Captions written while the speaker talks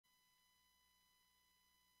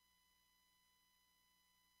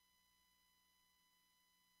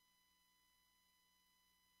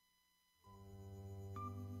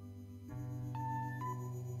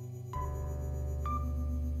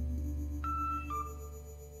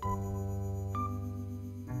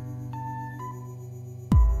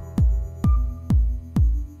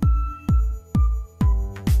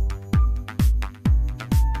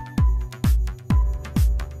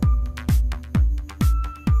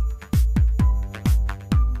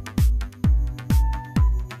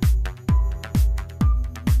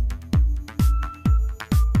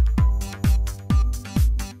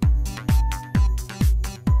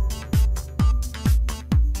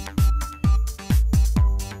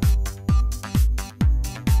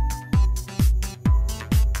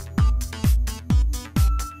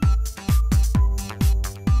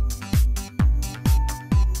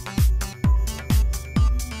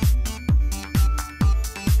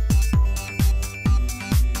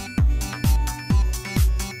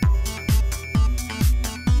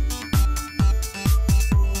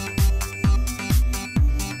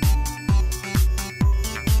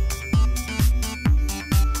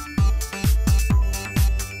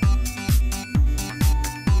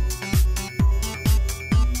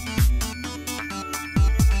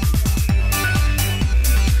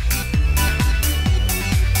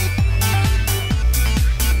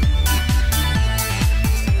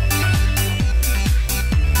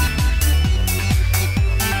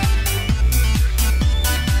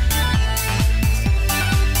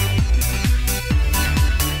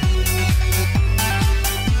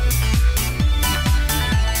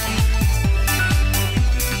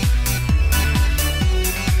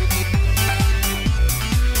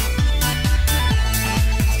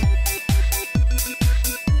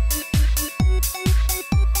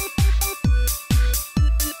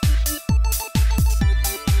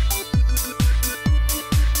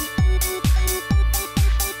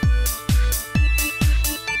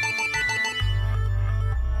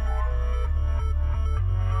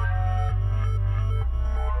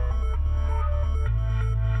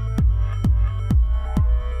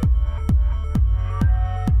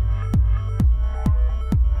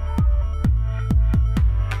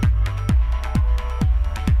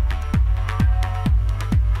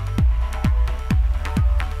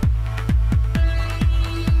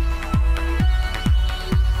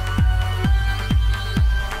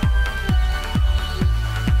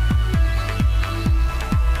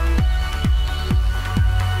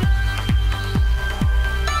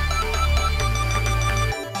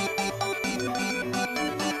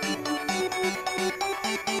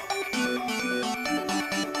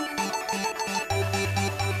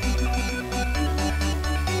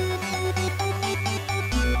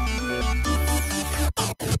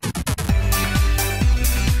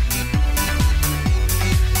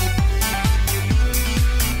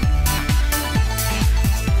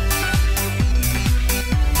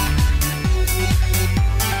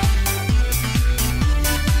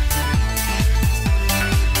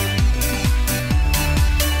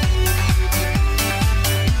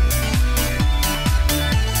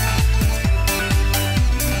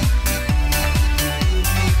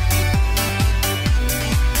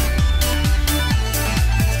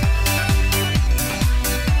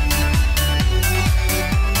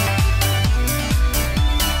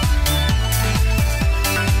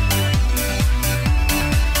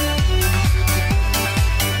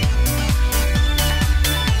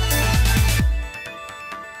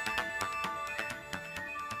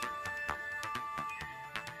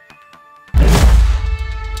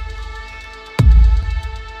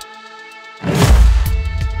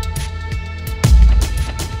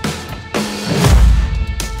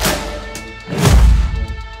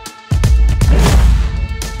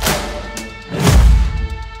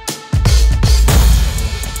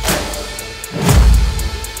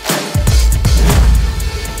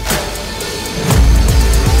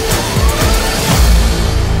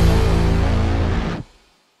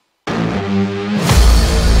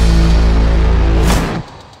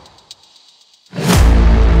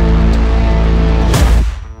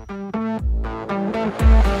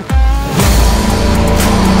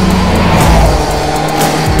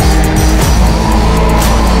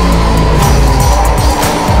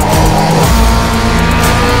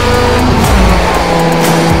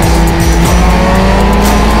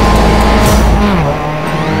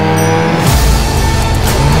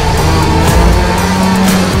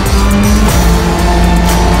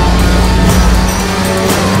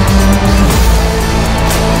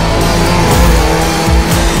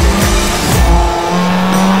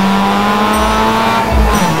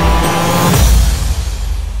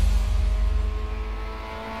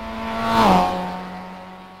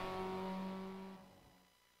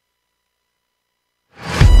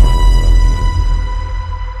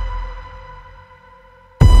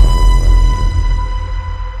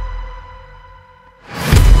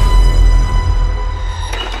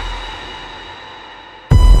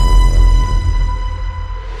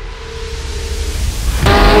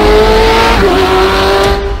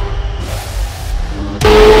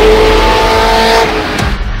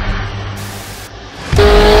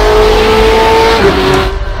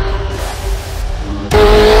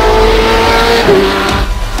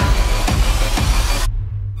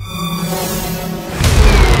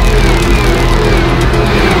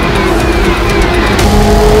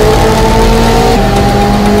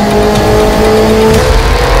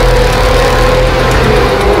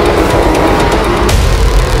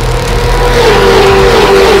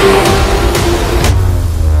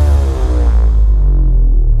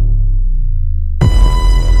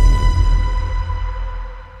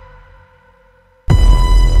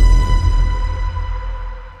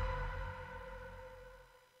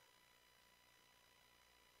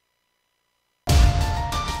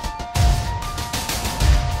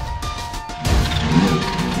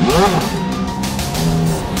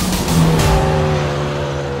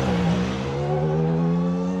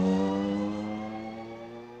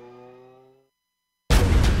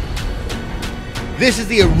This is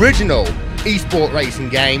the original esport racing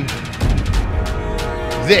game.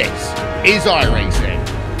 This is iRacing.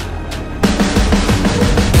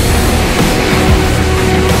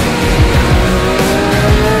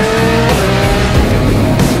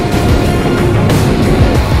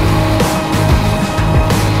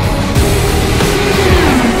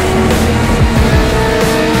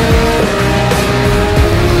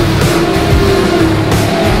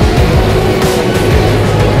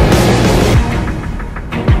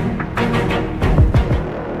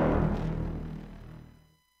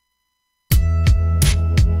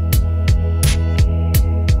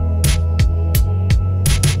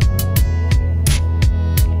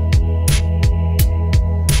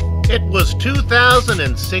 It was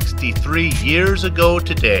 2063 years ago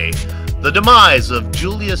today. The demise of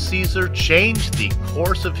Julius Caesar changed the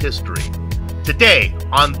course of history. Today,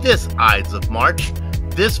 on this Ides of March,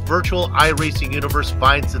 this virtual iRacing universe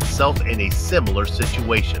finds itself in a similar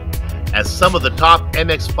situation, as some of the top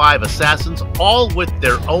MX-5 assassins, all with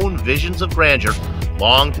their own visions of grandeur,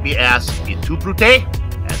 long to be asked "Et tu, Brute?"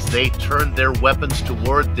 as they turn their weapons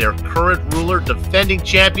toward their current ruler, defending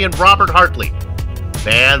champion Robert Hartley.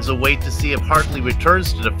 Fans await to see if Hartley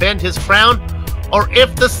returns to defend his crown, or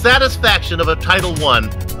if the satisfaction of a title won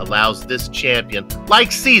allows this champion,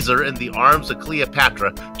 like Caesar in the arms of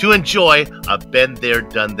Cleopatra, to enjoy a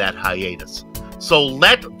been-there-done-that hiatus. So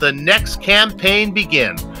let the next campaign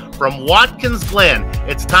begin. From Watkins, Glen,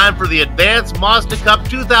 it's time for the Advanced Mazda Cup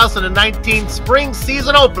 2019 Spring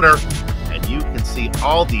Season Opener, and you can see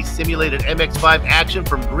all the simulated MX-5 action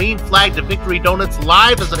from green flag to victory donuts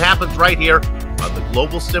live as it happens right here on the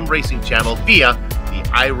Global SimRacing Channel via the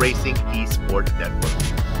iRacing eSport Network.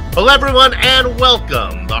 Hello everyone and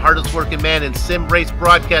welcome. The hardest working man in sim race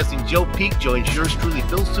broadcasting, Joe Peak, joins yours truly,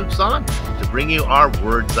 Phil Suits On, to bring you our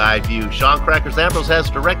Word's Eye view. Sean Crackers Ambrose has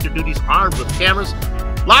director duties, armed with cameras,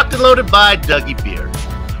 locked and loaded by Dougie Beard.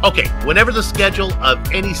 Okay, whenever the schedule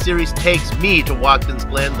of any series takes me to Watkins,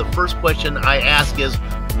 Glen, the first question I ask is,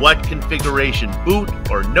 what configuration? Boot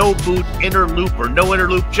or no boot? Inner loop or no inner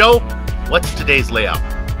loop? Joe, what's today's layout?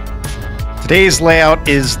 Today's layout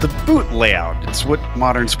is the boot layout. It's what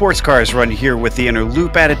modern sports cars run here, with the inner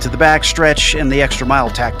loop added to the backstretch and the extra mile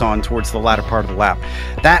tacked on towards the latter part of the lap.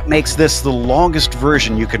 That makes this the longest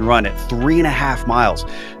version you can run at 3.5 miles.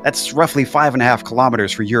 That's roughly 5.5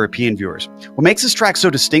 kilometers for European viewers. What makes this track so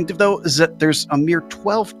distinctive, though, is that there's a mere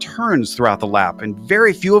 12 turns throughout the lap, and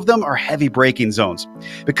very few of them are heavy braking zones.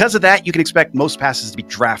 Because of that, you can expect most passes to be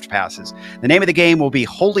draft passes. The name of the game will be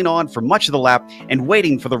holding on for much of the lap and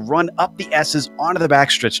waiting for the run up the S's onto the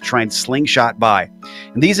backstretch to try and slingshot by.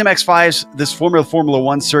 In these MX-5s, this Formula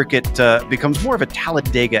 1 circuit becomes more of a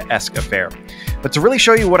Talladega-esque affair. But to really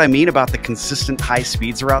show you what I mean about the consistent high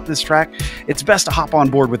speeds throughout this track, it's best to hop on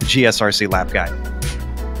board with the GSRC lap guide.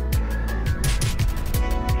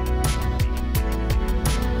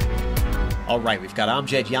 All right, we've got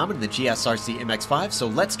Amjad Yaman in the GSRC MX-5, so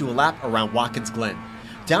let's do a lap around Watkins, Glen.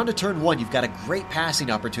 Down to turn 1, you've got a great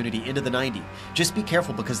passing opportunity into the 90. Just be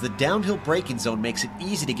careful because the downhill braking zone makes it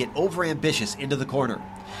easy to get overambitious into the corner.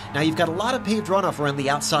 Now you've got a lot of paved runoff around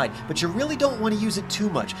the outside, but you really don't want to use it too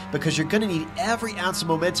much because you're going to need every ounce of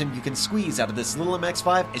momentum you can squeeze out of this little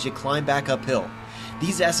MX-5 as you climb back uphill.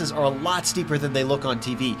 These S's are a lot steeper than they look on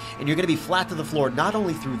TV, and you're going to be flat to the floor not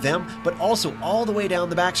only through them, but also all the way down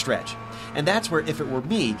the backstretch. And that's where, if it were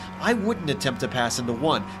me, I wouldn't attempt to pass into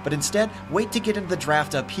 1, but instead wait to get into the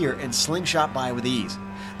draft up here and slingshot by with ease.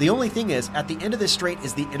 The only thing is, at the end of this straight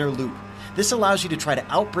is the inner loop. This allows you to try to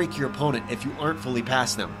outbrake your opponent if you aren't fully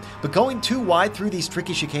past them. But going too wide through these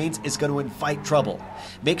tricky chicanes is going to invite trouble.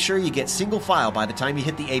 Make sure you get single file by the time you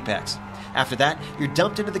hit the apex. After that, you're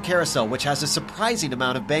dumped into the carousel, which has a surprising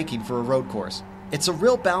amount of banking for a road course. It's a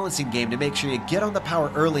real balancing game to make sure you get on the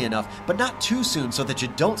power early enough, but not too soon so that you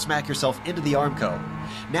don't smack yourself into the Armco.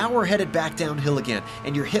 Now we're headed back downhill again,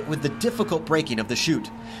 and you're hit with the difficult braking of the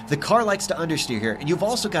chute. The car likes to understeer here, and you've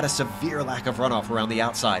also got a severe lack of runoff around the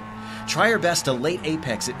outside. Try your best to late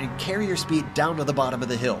apex it and carry your speed down to the bottom of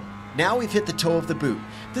the hill. Now we've hit the toe of the boot.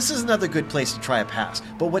 This is another good place to try a pass,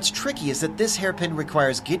 but what's tricky is that this hairpin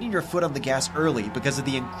requires getting your foot on the gas early because of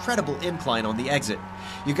the incredible incline on the exit.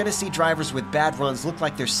 You're going to see drivers with bad runs look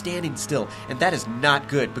like they're standing still, and that is not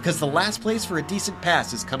good because the last place for a decent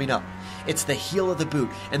pass is coming up. It's the heel of the boot,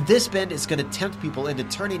 and this bend is going to tempt people into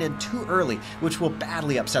turning in too early, which will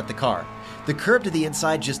badly upset the car. The curve to the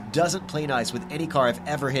inside just doesn't play nice with any car I've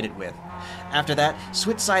ever hit it with. After that,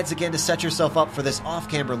 switch sides again to set yourself up for this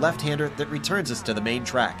off-camber left-hander that returns us to the main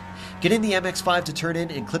track. Getting the MX-5 to turn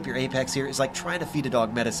in and clip your apex here is like trying to feed a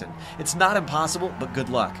dog medicine. It's not impossible, but good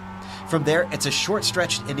luck. From there, it's a short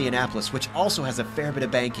stretch to Indianapolis, which also has a fair bit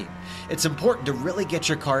of banking. It's important to really get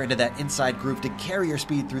your car into that inside groove to carry your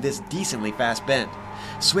speed through this decently fast bend.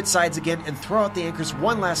 Switch sides again and throw out the anchors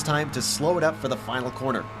one last time to slow it up for the final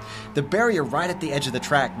corner. The barrier right at the edge of the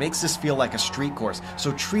track makes this feel like a street course,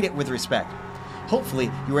 so treat it with respect.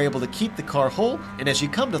 Hopefully, you were able to keep the car whole, and as you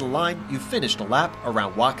come to the line, you finished a lap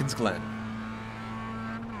around Watkins Glen.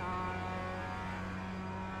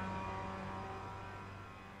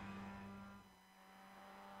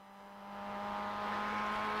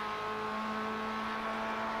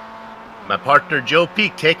 My partner Joe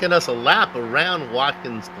Peak taking us a lap around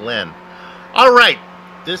Watkins Glen. All right,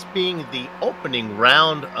 this being the opening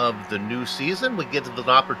round of the new season, we get an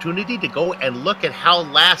opportunity to go and look at how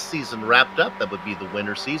last season wrapped up. That would be the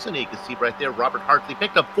winter season. You can see right there, Robert Hartley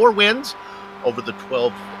picked up 4 wins over the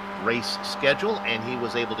 12 race schedule, and he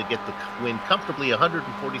was able to get the win comfortably,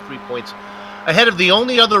 143 points ahead of the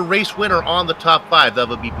only other race winner on the top 5. That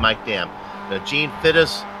would be Mike Dam. Gene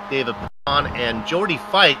Fittis, David Pon, and Jordy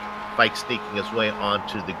Fike sneaking his way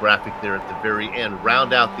onto the graphic there at the very end,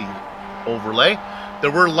 round out the overlay. There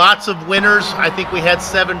were lots of winners. I think we had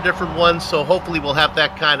 7 different ones, so hopefully we'll have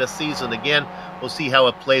that kind of season again. We'll see how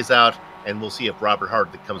it plays out, and we'll see if Robert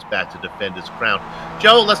Hartley comes back to defend his crown.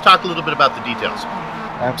 Joe, let's talk a little bit about the details.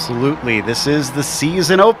 Absolutely. This is the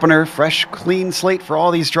season opener, fresh, clean slate for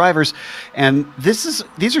all these drivers. And these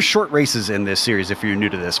are short races in this series if you're new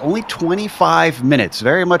to this. Only 25 minutes,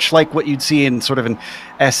 very much like what you'd see in sort of an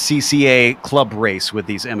SCCA club race with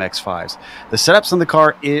these MX-5s. The setups on the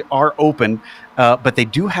car are open, but they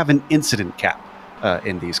do have an incident cap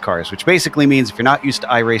in these cars, which basically means if you're not used to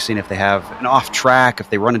iRacing, if they have an off track,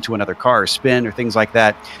 if they run into another car or spin or things like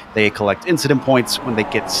that, they collect incident points. When they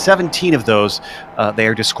get 17 of those, they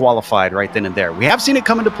are disqualified right then and there. We have seen it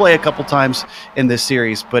come into play a couple times in this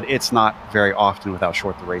series, but it's not very often with how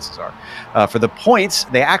short the races are. For the points,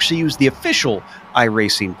 they actually use the official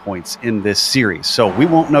iRacing points in this series, so we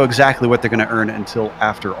won't know exactly what they're going to earn until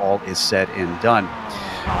after all is said and done.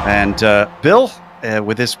 And Bill,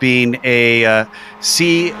 with this being a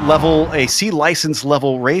C license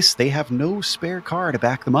level race, they have no spare car to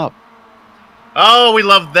back them up. Oh, we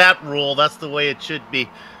love that rule. That's the way it should be.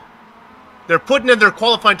 They're putting in their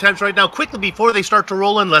qualifying times right now. Quickly, before they start to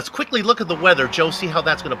roll in, let's quickly look at the weather. Joe, see how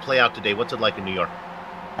that's going to play out today. What's it like in New York?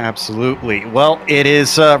 Absolutely. Well, it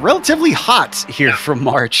is relatively hot here from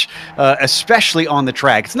March, especially on the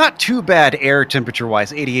track. It's not too bad air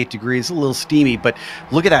temperature-wise, 88 degrees, a little steamy, but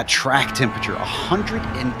look at that track temperature,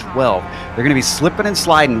 112. They're going to be slipping and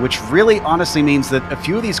sliding, which really honestly means that a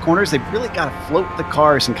few of these corners, they've really got to float the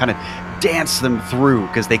cars and kind of dance them through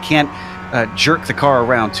because they can't jerk the car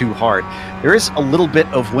around too hard. There is a little bit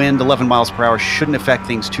of wind, 11 miles per hour, shouldn't affect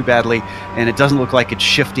things too badly, and it doesn't look like it's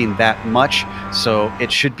shifting that much, so it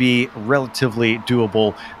should be relatively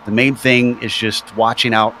doable. The main thing is just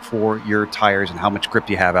watching out for your tires and how much grip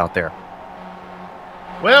you have out there.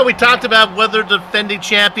 Well, we talked about whether the defending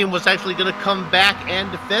champion was actually going to come back and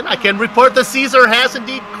defend. I can report that Caesar has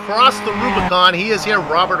indeed crossed the Rubicon. He is here,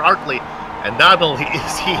 Robert Hartley. And not only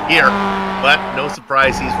is he here, but no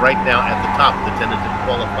surprise, he's right now at the top of the tentative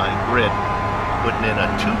qualifying grid, putting in a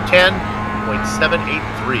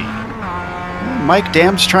 2:10.783. Mike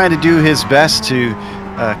Dam's trying to do his best to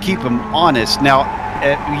keep him honest. Now,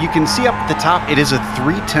 you can see up at the top, it is a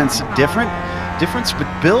 0.3 difference, but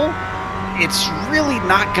Bill, it's really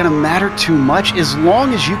not going to matter too much as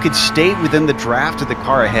long as you could stay within the draft of the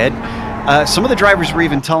car ahead. Some of the drivers were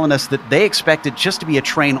even telling us that they expect it just to be a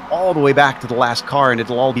train all the way back to the last car, and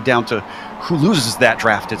it'll all be down to who loses that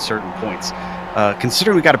draft at certain points.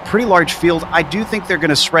 Considering we've got a pretty large field, I do think they're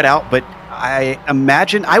going to spread out, but I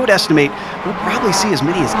would estimate we'll probably see as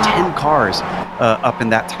many as 10 cars up in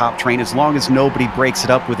that top train as long as nobody breaks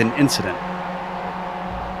it up with an incident.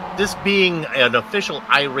 This being an official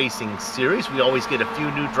iRacing series, we always get a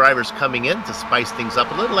few new drivers coming in to spice things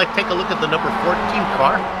up a little. Like, take a look at the number 14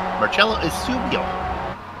 car, Marcello Eusebio.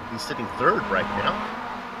 He's sitting 3rd right now.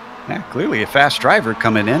 Yeah, clearly a fast driver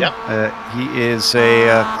coming in. Yep. He is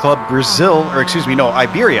a Club Brazil, or excuse me, no,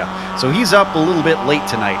 Iberia. So he's up a little bit late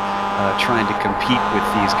tonight trying to compete with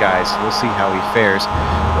these guys. We'll see how he fares.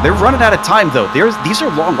 They're running out of time, though. These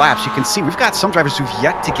are long laps. You can see we've got some drivers who've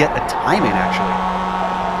yet to get a time in, actually.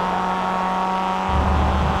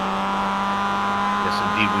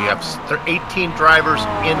 We have 18 drivers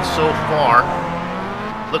in so far.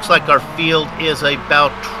 Looks like our field is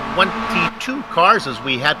about 22 cars as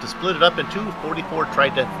we had to split it up in 2. 44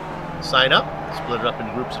 tried to sign up, split it up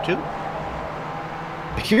into groups of 2.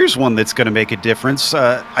 Here's one that's going to make a difference.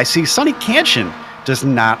 I see Sonny Canshin does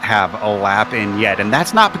not have a lap in yet, and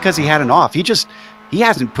that's not because he had an off. He just he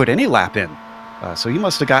hasn't put any lap in. So he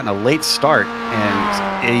must have gotten a late start,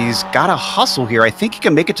 and he's got to hustle here. I think he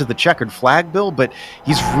can make it to the checkered flag, Bill, but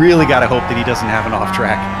he's really got to hope that he doesn't have an off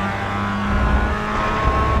track.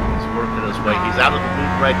 He's working his way. He's out of the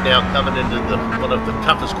boot right now, coming into one of the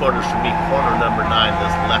toughest corners for me, corner number 9,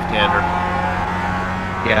 this left-hander.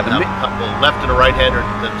 Yeah, the left and a right-hander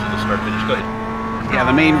to the start-finish. Go ahead. Yeah,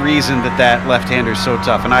 the main reason that left-hander is so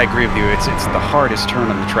tough, and I agree with you, it's the hardest turn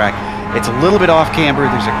on the track. It's a little bit off camber.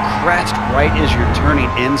 There's a crest right as you're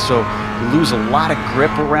turning in, so you lose a lot of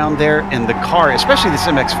grip around there, and the car, especially this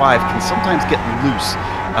MX-5, can sometimes get loose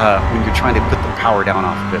when you're trying to put the power down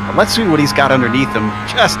off of it. But let's see what he's got underneath him.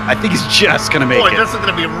 I think he's just going to make it. Boy, this is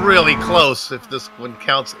going to be really close if this one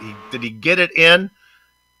counts. Did he get it in?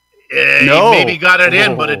 No. He maybe got it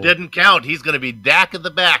in, but it didn't count. He's going to be back at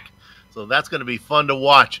the back. So that's going to be fun to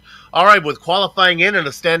watch. All right, with qualifying in and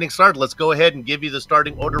a standing start, let's go ahead and give you the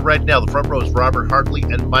starting order right now. The front row is Robert Hartley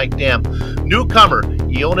and Mike Dam. Newcomer,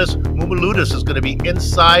 Ioannis Moumoulidis is going to be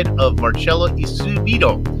inside of Marcello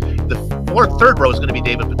Esposito. The third row is going to be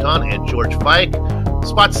David Paton and George Fike.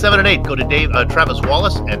 Spots 7 and 8 go to Travis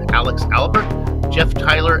Wallace and Alex Albert. Jeff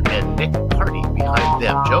Tyler and Nick Hardy behind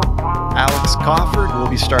them. Joe? Alex Crawford will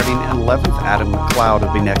be starting in 11th. Adam McLeod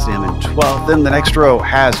will be next to him in 12th. Then the next row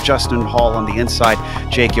has Justin Hall on the inside,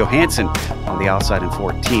 Jake Johansson on the outside in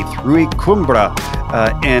 14th. Rui Coimbra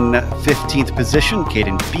in 15th position,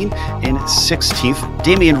 Caden Bean in 16th.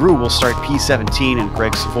 Damian Roux will start P17 and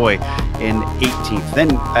Greg Savoy in 18th. Then,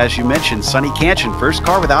 as you mentioned, Sonny Canchin, first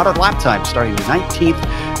car without a lap time, starting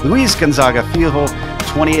 19th. Luis Gonzaga Fijo,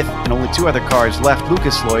 20th, and only 2 other cars left,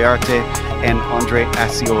 Lucas Loyarte and Andre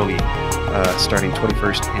Ascioli, starting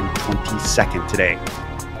 21st and 22nd today.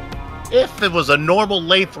 If it was a normal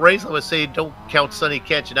length race, I would say don't count Sonny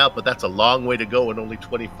Canchin out, but that's a long way to go in only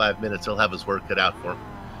 25 minutes. He'll have his work cut out for him.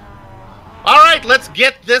 All right, let's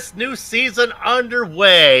get this new season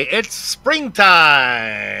underway. It's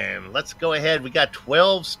springtime. Let's go ahead. We got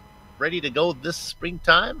 12s ready to go this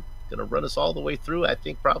springtime. Going to run us all the way through, I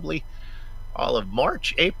think, probably all of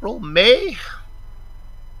March, April, May.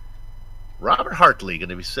 Robert Hartley going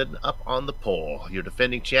to be sitting up on the pole. Your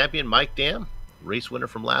defending champion, Mike Dam, race winner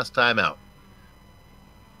from last time out.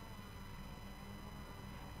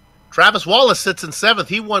 Travis Wallace sits in 7th.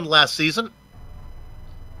 He won last season.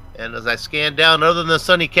 And as I scan down, other than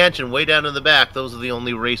Sonny Canchin way down in the back, those are the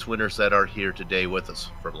only race winners that are here today with us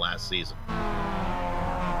from last season.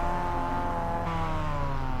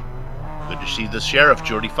 Good to see the Sheriff,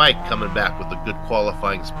 Jordy Fike, coming back with a good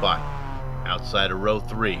qualifying spot outside of row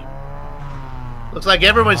 3. Looks like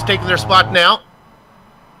everyone's taking their spot now.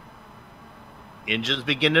 Engines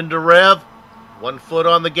beginning to rev. 1 foot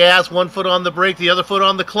on the gas, 1 foot on the brake, the other foot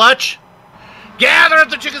on the clutch. Gather up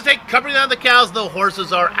the chickens, take covering down the cows. The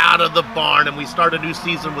horses are out of the barn, and we start a new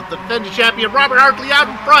season with the defending champion Robert Hartley out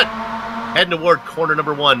in front. Heading toward corner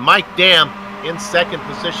number 1. Mike Dam in 2nd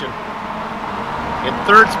position. In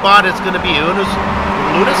 3rd spot, it's going to be Ioannis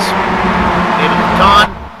Moumoulidis, David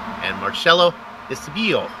Paton, and Marcello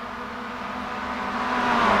Esposito.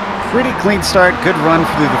 Pretty clean start, good run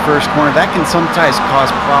through the first corner. That can sometimes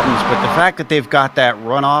cause problems, but the fact that they've got that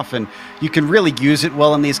runoff and you can really use it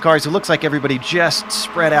well in these cars, it looks like everybody just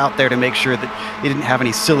spread out there to make sure that they didn't have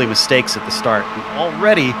any silly mistakes at the start. And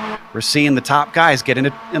already, we're seeing the top guys get in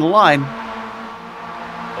a line.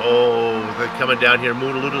 Oh, they're coming down here.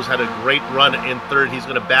 Moumoulidis had a great run in 3rd. He's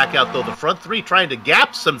going to back out, though. The front 3 trying to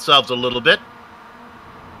gap themselves a little bit.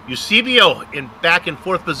 Eusebio back in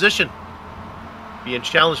 4th position, being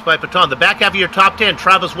challenged by Paton. The back half of your top 10,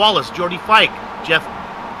 Travis Wallace, Jordy Fike, Jeff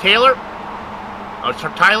Tyler,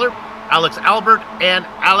 Alex Albert, and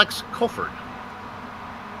Alex Crawford.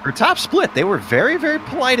 For top split, they were very, very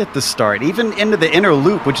polite at the start, even into the inner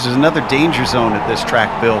loop, which is another danger zone at this track,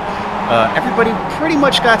 Bill. Everybody pretty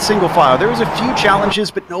much got single file. There was a few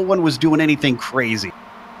challenges, but no one was doing anything crazy.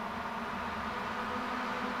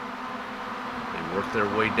 Work their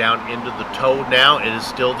way down into the toe now. It is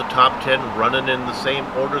still the top 10 running in the same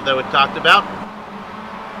order that we talked about.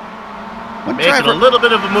 Making a little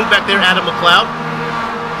bit of a move back there, Adam McLeod.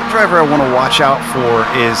 The driver I want to watch out for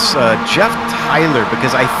is Jeff Tyler,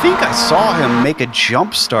 because I think I saw him make a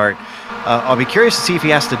jump start. I'll be curious to see if he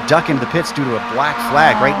has to duck into the pits due to a black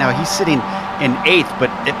flag. Right now he's sitting in 8th,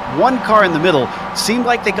 but one car in the middle seemed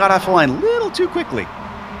like they got off the line a little too quickly.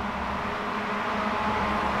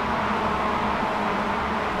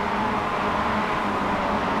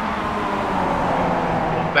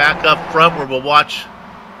 Back up front where we'll watch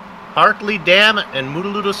Hartley, Dam, and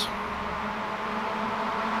Moumoulidis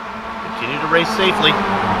continue to race safely.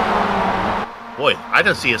 Boy, I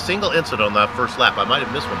didn't see a single incident on that first lap. I might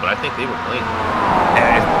have missed one, but I think they were clean.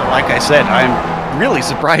 And like I said, I'm really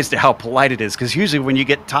surprised at how polite it is, because usually when you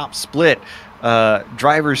get top split,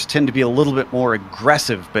 drivers tend to be a little bit more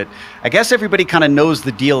aggressive. But I guess everybody kind of knows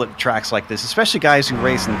the deal at tracks like this, especially guys who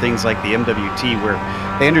race in things like the MWT, where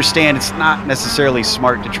they understand it's not necessarily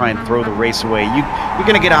smart to try and throw the race away. You're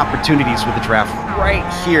going to get opportunities with the draft right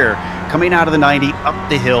here, coming out of the 90, up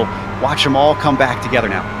the hill. Watch them all come back together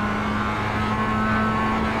now.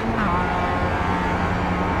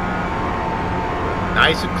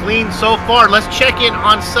 Nice and clean so far. Let's check in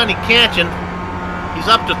on Sonny Cantion. He's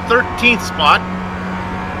up to 13th spot.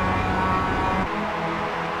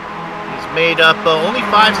 He's made up only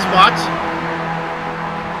 5 spots.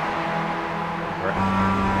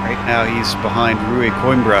 Right now he's behind Rui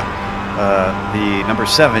Coimbra, the number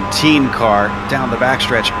 17 car, down the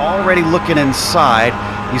backstretch, already looking inside.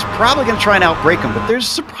 He's probably going to try and outbrake him, but there's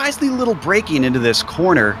surprisingly little braking into this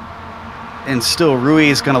corner, and still Rui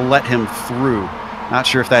is going to let him through. Not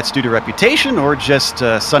sure if that's due to reputation or just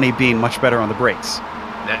Sonny being much better on the brakes.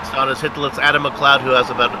 Next on his hit list, Adam McLeod, who has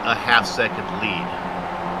about a half-second lead.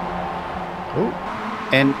 Oh,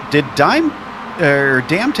 and did Dam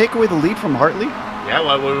take away the lead from Hartley? Yeah,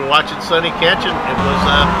 while we were watching Sonny Cantion, it was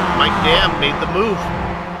Mike Dam made the move.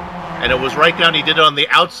 And it was right down, he did it on the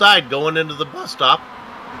outside going into the bus stop.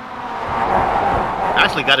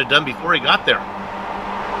 Actually got it done before he got there.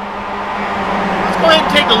 Let's go ahead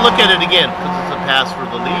and take a look at it again, because it's a pass for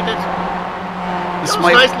the lead. It was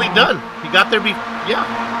nicely done. He got there yeah,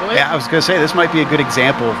 go ahead. Yeah, I was going to say, this might be a good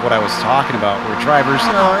example of what I was talking about, where drivers,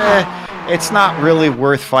 it's not really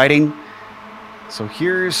worth fighting. So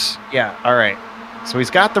here's, all right. So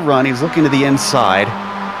he's got the run. He's looking to the inside.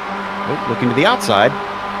 Oh, looking to the outside.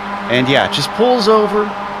 And just pulls over,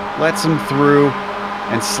 lets him through,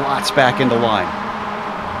 and slots back into line.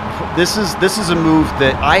 This is a move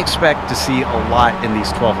that I expect to see a lot in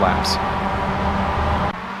these 12 laps.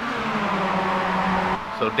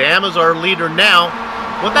 So Dam is our leader now.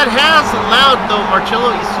 What that has allowed, though,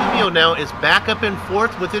 Marcello Isubio now is back up in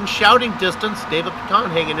 4th within shouting distance. David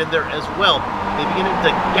Paton hanging in there as well. They beginning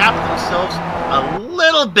to gap themselves a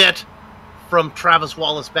little bit from Travis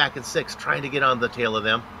Wallace back in 6th, trying to get on the tail of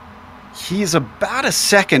them. He's about a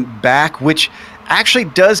second back, which actually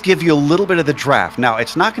does give you a little bit of the draft. Now,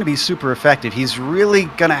 it's not going to be super effective. He's really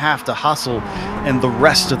going to have to hustle in the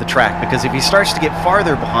rest of the track, because if he starts to get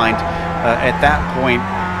farther behind, at that point,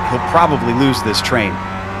 he'll probably lose this train.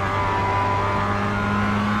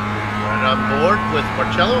 Right on board with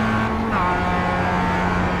Marcello.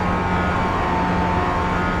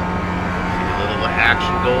 See a little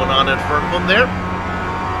action going on in front of him there.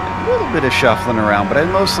 A little bit of shuffling around, but I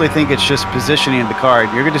mostly think it's just positioning the car.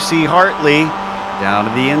 You're going to see Hartley down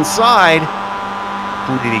to the inside,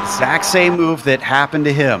 doing the exact same move that happened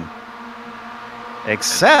to him.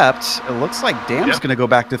 Except, it looks like Dam's going to go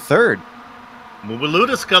back to 3rd.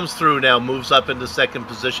 Mubaludis comes through now, moves up into 2nd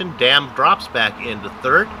position. Dam drops back into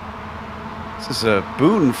 3rd. This is a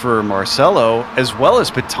boon for Marcello as well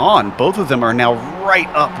as Paton. Both of them are now right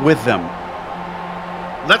up with them.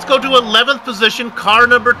 Let's go to 11th position, car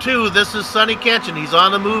number 2. This is Sonny Cantion. He's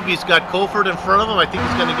on the move. He's got Colford in front of him. I think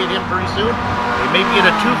he's going to get him pretty soon. He may be in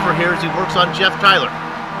a 2 for here as he works on Jeff Tyler.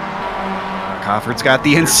 Colford's got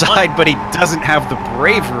the inside, but he doesn't have the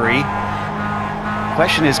bravery.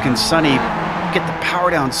 Question is, can Sonny get the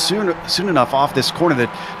power down soon enough off this corner? The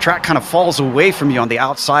track kind of falls away from you on the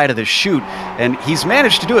outside of the chute, and he's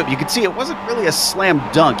managed to do it. You can see it wasn't really a slam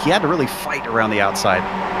dunk. He had to really fight around the outside.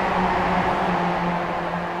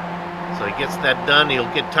 So he gets that done. He'll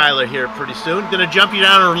get Tyler here pretty soon. Going to jump you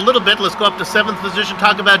down a little bit. Let's go up to 7th position.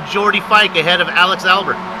 Talk about Jordy Fike ahead of Alex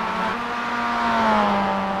Albert.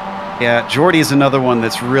 Yeah, Jordy is another one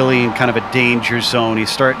that's really in kind of a danger zone.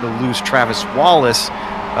 He's starting to lose Travis Wallace,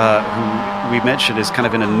 who we mentioned is kind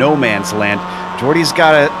of in a no man's land. Jordy's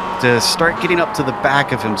got to start getting up to the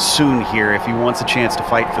back of him soon here if he wants a chance to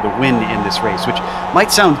fight for the win in this race, which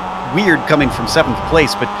might sound weird coming from 7th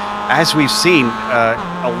place, but as we've seen,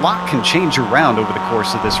 a lot can change around over the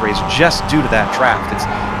course of this race just due to that draft.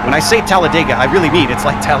 When I say Talladega, I really mean it's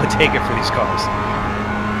like Talladega for these cars.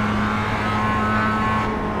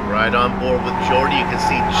 Right on board with Jordy. You can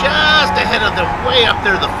see just ahead of them, way up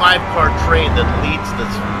there, the 5-car train that leads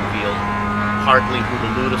this field. Hartley,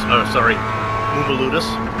 Mubaludis,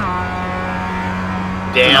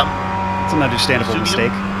 Dam. It's an understandable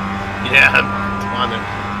mistake. Yeah, on there.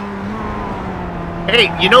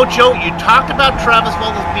 Hey, you know, Joe, you talked about Travis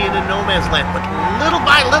Wallace being in no man's land, but little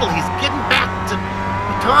by little, he's getting back to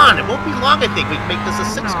Baton. It won't be long, I think, we can make this a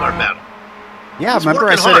 6-car battle. Yeah, he's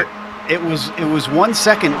remember I said It was 1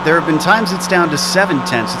 second. There have been times it's down to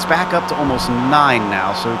 7/10. It's back up to almost 9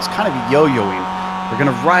 now, so it's kind of yo-yoing. We're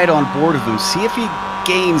going to ride on board of him, see if he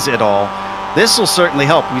gains it all. This will certainly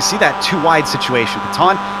help. We see that too wide situation.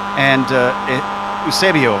 Baton and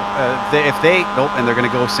Eusebio, nope, and they're going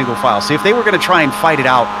to go single file. See, if they were going to try and fight it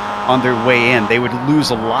out on their way in, they would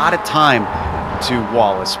lose a lot of time to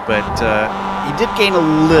Wallace, but he did gain a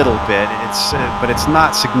little bit. But it's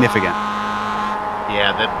not significant.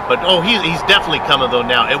 Yeah, he's definitely coming though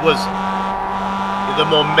now. The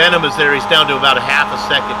momentum is there. He's down to about a half a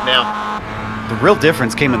second now. The real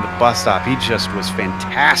difference came in the bus stop. He just was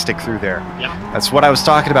fantastic through there. Yeah. That's what I was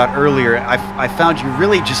talking about earlier. I found you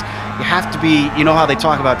really just, you have to be, you know how they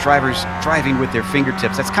talk about drivers driving with their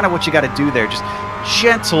fingertips. That's kind of what you got to do there. Just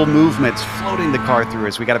gentle movements, floating the car through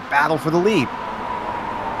as we got to battle for the lead.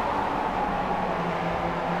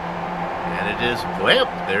 And it is, well,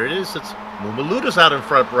 there it is. It's Mumaluta's out in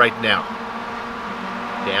front right now.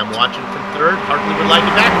 Dam watching from third. Hartley would like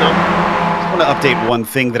it back though. I want to update one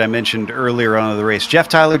thing that I mentioned earlier on in the race. Jeff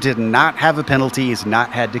Tyler did not have a penalty. He's not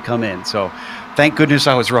had to come in. So thank goodness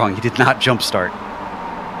I was wrong. He did not jump start.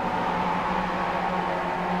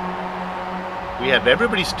 We have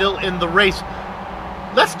everybody still in the race.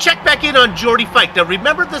 Let's check back in on Jordy Fike. Now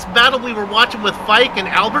remember this battle we were watching with Fike and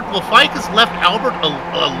Albert? Well, Fike has left Albert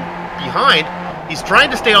behind. He's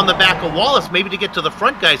trying to stay on the back of Wallace, maybe to get to the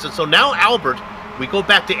front guys. And so now Albert, we go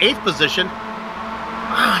back to 8th position.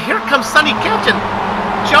 Here comes Sonny Ketchen.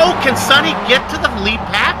 Joe, can Sonny get to the lead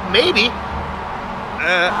pack? Maybe.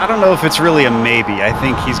 I don't know if it's really a maybe. I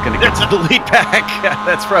think he's going to get to the lead pack.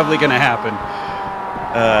 That's probably going to happen.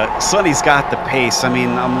 Sonny's got the pace. I mean,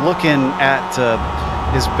 I'm looking at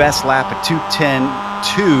his best lap at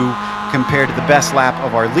 2:10.2 compared to the best lap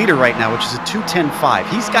of our leader right now, which is a 2:10.5.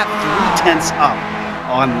 He's got 3/10 up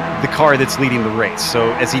on the car that's leading the race.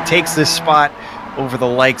 So as he takes this spot over the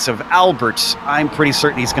likes of Albert, I'm pretty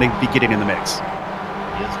certain he's going to be getting in the mix.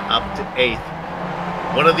 He is up to 8th.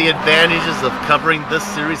 One of the advantages of covering this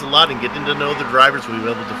series a lot and getting to know the drivers, we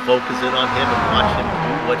were able to focus in on him and watch him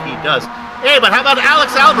do what he does. Hey, but how about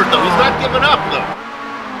Alex Albert, though? He's not giving up, though.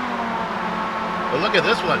 But look at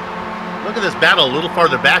this one. Look at this battle a little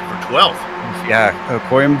farther back for 12th. Yeah,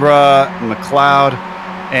 Coimbra, McLeod,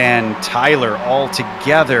 and Tyler all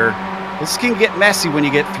together. This can get messy when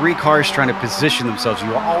you get 3 cars trying to position themselves.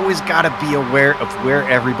 You always got to be aware of where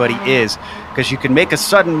everybody is, because you can make a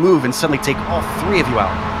sudden move and suddenly take all 3 of you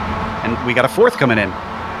out. And we got a 4th coming in.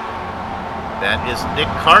 That is Nick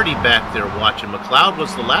Carty back there watching. McLeod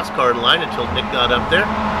was the last car in line until Nick got up there.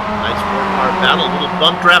 Nice 4-car battle, a little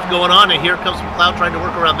bump draft going on, and here comes McLeod trying to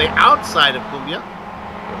work around the outside of Cumbia.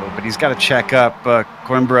 But he's got to check up.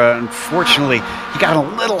 Coimbra, unfortunately, he got a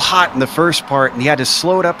little hot in the first part, and he had to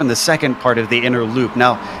slow it up in the second part of the inner loop.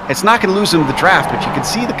 Now, it's not going to lose him the draft, but you can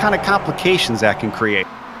see the kind of complications that can create.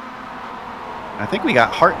 I think we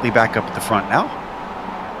got Hartley back up at the front now.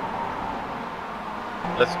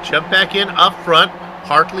 Let's jump back in up front.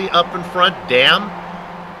 Hartley up in front. Dam.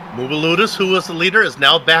 Mubalutis, who was the leader, is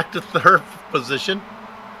now back to 3rd position.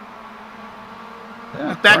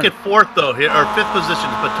 Yeah, back at 4th, though, here, or 5th position.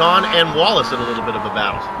 Baton and Wallace in a little bit of a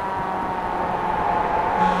battle.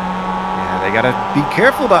 Yeah, they got to be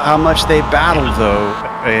careful about how much they battle, though.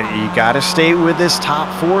 You got to stay with this top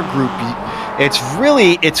 4 group.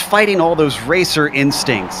 It's fighting all those racer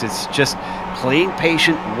instincts. It's just playing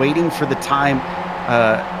patient, waiting for the time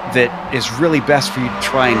that is really best for you to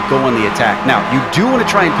try and go on the attack. Now, you do want to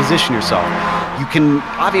try and position yourself. You can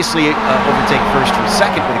obviously overtake 1st or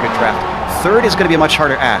 2nd with a good draft. 3rd is going to be a much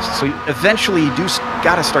harder ask. So eventually you do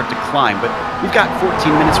got to start to climb. But we've got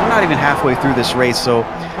 14 minutes. We're not even halfway through this race. So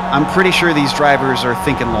I'm pretty sure these drivers are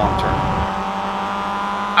thinking long term.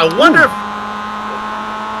 I wonder if...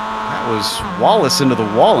 That was Wallace into the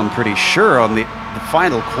wall, I'm pretty sure, on the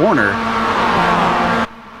final corner.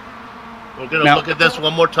 We're going to look at this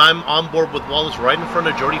one more time. On board with Wallace right in front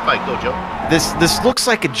of Jordy Fike. Go, Joe. This looks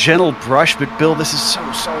like a gentle brush, but Bill, this is so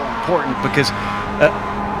important because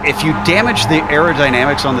if you damage the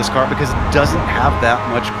aerodynamics on this car because it doesn't have that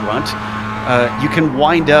much grunt, you can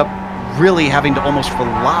wind up really having to almost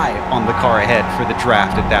rely on the car ahead for the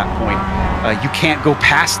draft at that point. You can't go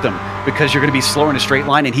past them because you're going to be slower in a straight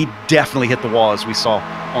line, and he definitely hit the wall as we saw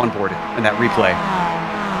on board in that replay.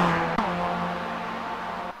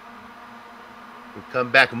 We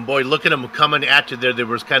come back, and boy, look at them coming at you there. They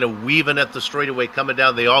was kind of weaving at the straightaway coming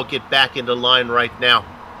down. They all get back into line right now.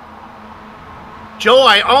 Joe,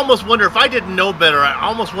 I almost wonder, if I didn't know better, I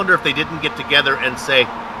almost wonder if they didn't get together and say,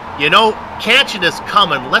 you know, Kanchan is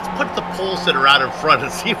coming. Let's put the pole sitter out in front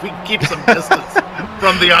and see if we can keep some distance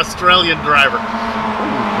from the Australian driver.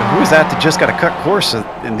 Who is that just got a cut course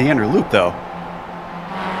in the inner loop, though?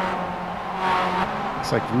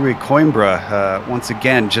 Looks like Rui Coimbra, once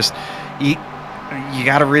again, just... You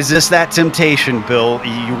got to resist that temptation, Bill.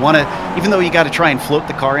 You want to, even though you got to try and float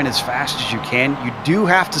the car in as fast as you can, you do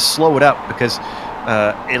have to slow it up because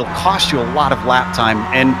it'll cost you a lot of lap time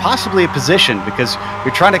and possibly a position because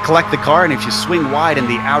you're trying to collect the car, and if you swing wide in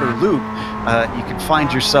the outer loop, you can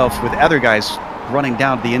find yourself with other guys running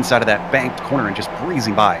down to the inside of that banked corner and just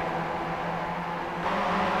breezing by.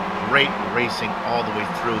 Great racing all the way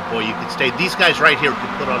through. Boy, you could stay. These guys right here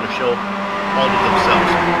could put on a show all to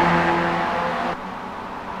themselves.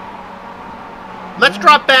 Let's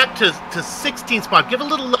drop back to 16th spot. Give a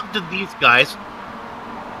little love to these guys.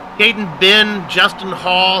 Caden Bin, Justin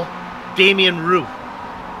Hall, Damian Rue.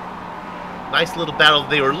 Nice little battle.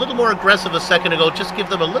 They were a little more aggressive a second ago. Just give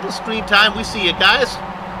them a little screen time. We see you guys.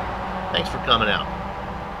 Thanks for coming out.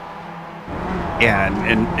 Yeah,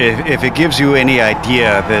 and if it gives you any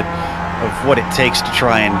idea of what it takes to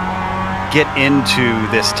try and get into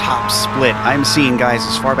this top split, I'm seeing guys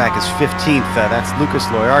as far back as 15th. That's Lucas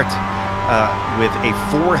Loyart. With a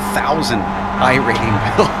 4,000 iRating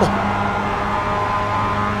bill.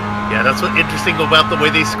 Yeah, that's what's interesting about the way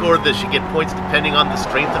they scored this. You get points depending on the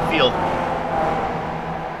strength of field.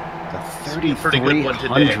 The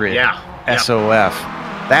 3,300 SOF.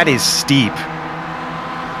 That is steep.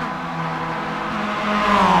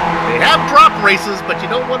 They have drop races, but you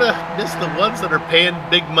don't want to miss the ones that are paying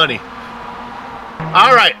big money.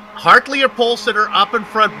 All right. Hartley, your pole sitter, up in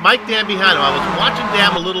front. Mike Dam behind him. I was watching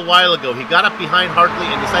Dam a little while ago. He got up behind Hartley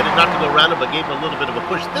and decided not to go around him, but gave him a little bit of a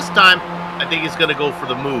push. This time, I think he's going to go for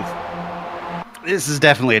the move. This is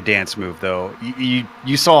definitely a dance move, though.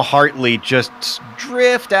 You saw Hartley just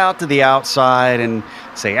drift out to the outside and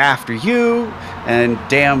say, after you, and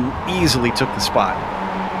Dam easily took the spot.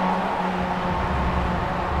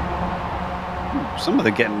 Some of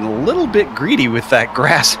them getting a little bit greedy with that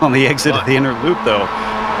grass on the exit of the inner loop, though.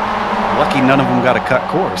 Lucky none of them got a cut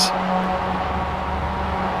course.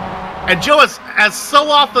 And Joe, as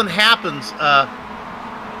so often happens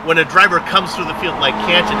when a driver comes through the field like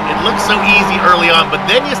Canton, it looks so easy early on, but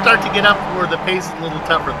then you start to get up where the pace is a little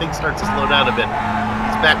tougher. Things start to slow down a bit.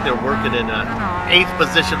 He's back there working in 8th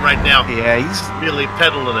position right now. Yeah, he's really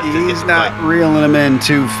pedaling it. He's not reeling him in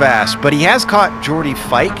too fast, but he has caught Jordy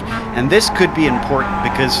Fike, and this could be important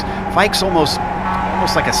because Fike's almost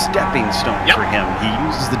like a stepping stone for him. He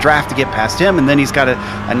uses the draft to get past him, and then he's got a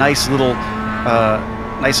nice little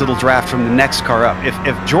draft from the next car up. If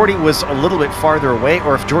Jordy was a little bit farther away,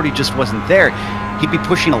 or if Jordy just wasn't there, he'd be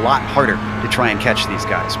pushing a lot harder to try and catch these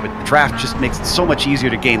guys. But the draft just makes it so much easier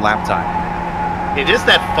to gain lap time. It is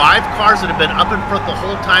that 5 cars that have been up in front the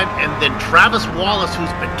whole time, and then Travis Wallace,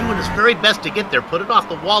 who's been doing his very best to get there, put it off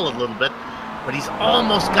the wall a little bit, but he's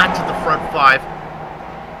almost got to the front 5,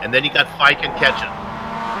 and then you got Fike and Ketchen.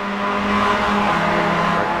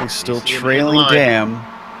 He's still trailing Dam.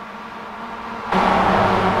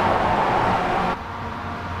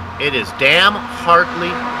 It is Dam,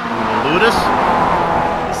 Hartley, Ludus,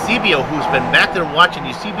 Eusebio, who's been back there watching.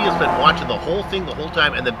 Eusebio's been watching the whole thing the whole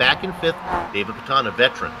time, and then back in 5th, David Katana,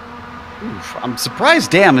 veteran. Oof, I'm surprised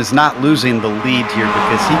Dam is not losing the lead here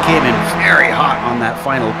because he came in very hot on that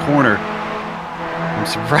final corner. I'm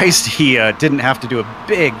surprised he didn't have to do a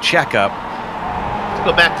big checkup. Let's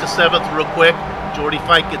go back to 7th real quick. Jordy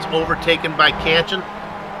Fike gets overtaken by Canton.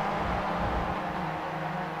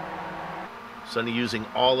 Sonny using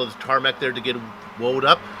all of the tarmac there to get woed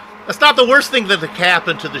up. That's not the worst thing that could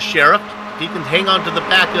happen to the sheriff. If he can hang on to the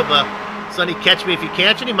back of Sonny Catch Me If You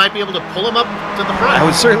Can't, he might be able to pull him up to the front. That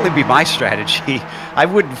would certainly be my strategy. I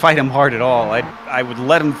wouldn't fight him hard at all. I would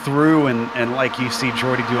let him through and like you see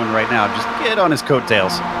Jordy doing right now, just get on his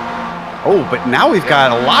coattails. Oh, but now we've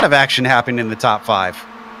got a lot of action happening in the top 5.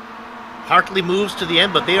 Hartley moves to the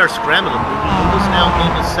end, but they are scrambling. Lula's now in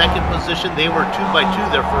the 2nd position. They were 2 by 2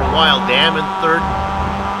 there for a while. Dam in 3rd.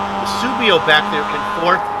 Eusebio back there in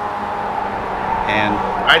 4th. And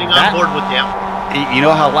riding on board with Dam. You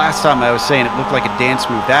know how last time I was saying it looked like a dance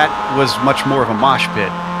move? That was much more of a mosh pit.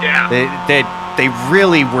 Yeah. They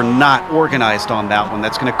really were not organized on that one.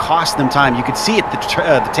 That's going to cost them time. You could see at the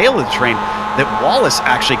tail of the train that Wallace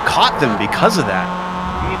actually caught them because of that.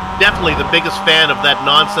 He's definitely the biggest fan of that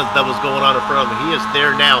nonsense that was going on in front of him. He is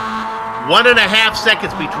there now. 1.5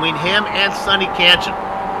 seconds between him and Sonny Canton.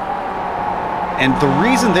 And the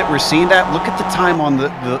reason that we're seeing that, look at the time on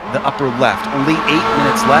the upper left. Only 8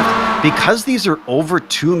 minutes left. because these are over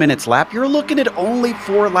 2 minutes lap, you're looking at only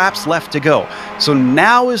 4 laps left to go. So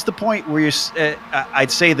now is the point where you're,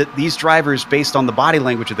 I'd say that these drivers, based on the body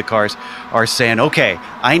language of the cars, are saying, okay,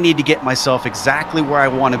 I need to get myself exactly where I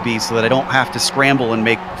want to be so that I don't have to scramble and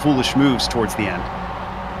make foolish moves towards the end.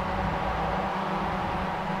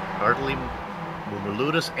 Hartley,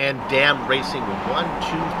 Mumuludis, and Dam racing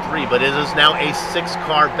 1, 2, 3, but it is now a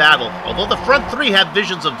 6-car battle. Although the front 3 have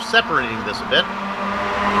visions of separating this a bit.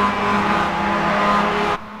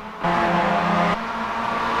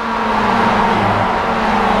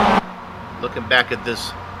 Looking back at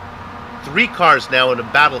this, 3 cars now in a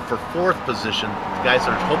battle for 4th position. The guys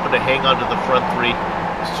are hoping to hang on to the front 3.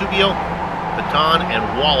 Subio, Baton, and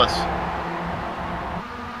Wallace.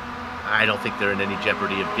 I don't think they're in any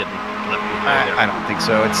jeopardy of getting left behind there. I don't think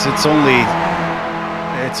so. It's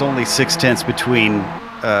only 6/10 between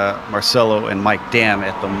Marcelo and Mike Dam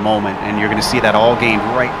at the moment, and you're going to see that all gained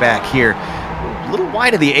right back here. A little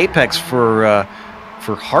wide of the apex for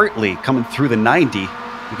Hartley coming through the 90.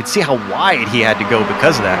 You can see how wide he had to go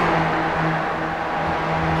because of that.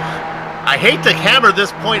 I hate to hammer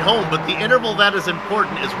this point home, but the interval that is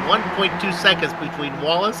important is 1.2 seconds between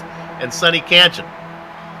Wallace and Sonny Canchin,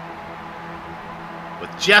 with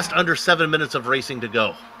just under 7 minutes of racing to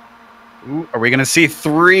go. Ooh, are we going to see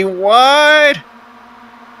 3 wide?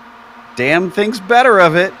 Dam thinks better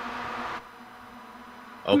of it.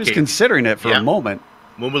 Okay. He was considering it for a moment.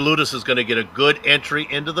 Mumuludis is going to get a good entry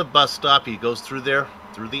into the bus stop. He goes through there,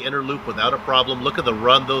 through the inner loop without a problem. Look at the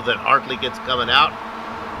run, though, that Hartley gets coming out.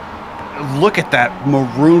 Look at that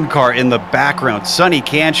maroon car in the background. Sonny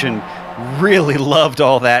Canchin really loved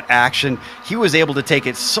all that action. He was able to take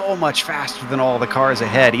it so much faster than all the cars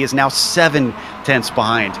ahead. He is now 7/10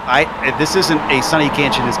 behind. This isn't a Sonny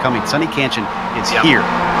Canchin is coming. Sonny Canchin is here.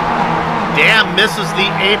 Dam misses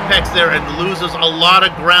the apex there and loses a lot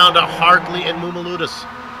of ground to Hartley and Mumuludis.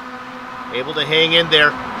 Able to hang in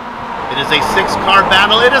there. It is a 6-car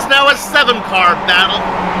battle. It is now a 7-car battle.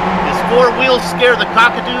 His 4 wheels scare the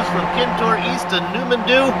Cockadoos from Kintor East to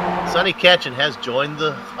Newmandu. Sonny Canchin has joined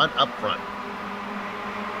the hunt up front.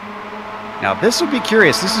 Now this will be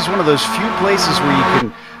curious. This is one of those few places where you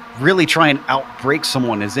can really try and outbrake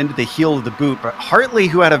someone, is into the heel of the boot. But Hartley,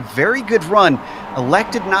 who had a very good run,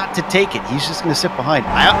 elected not to take it. He's just going to sit behind.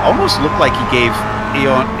 I almost looked like he gave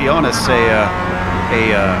Ionis a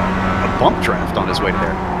bump draft on his way to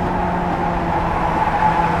there.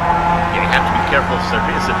 You have to be careful if there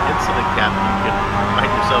is an incident, Captain. You can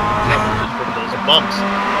find yourself in trouble just from those bumps.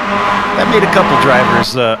 That made a couple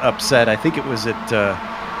drivers upset. I think it was at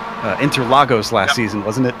Interlagos last season,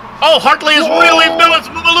 wasn't it? Oh, Hartley is really loose.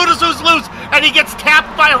 Mumuludis who's loose, and he gets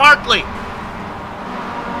tapped by Hartley.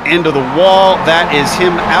 Into the wall. That is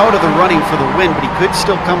him out of the running for the win, but he could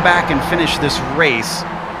still come back and finish this race.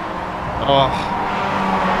 Oh,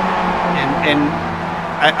 and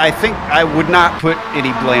I think I would not put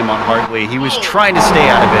any blame on Hartley. He was trying to stay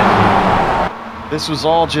out of it. This was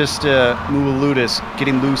all just Mumuludis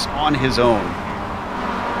getting loose on his own.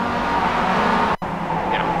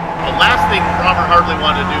 The last thing Robert Hartley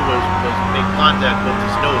wanted to do was make contact with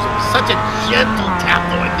his nose. It was such a gentle tap,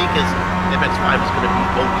 though. I think his MX-5 is going to be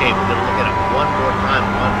okay. We're going to look at it one more time,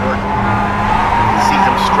 one more. See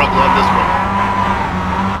him struggle on this one.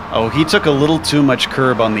 Oh, he took a little too much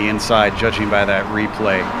curb on the inside, judging by that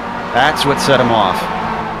replay. That's what set him off.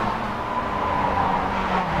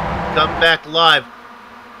 Come back live.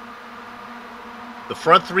 The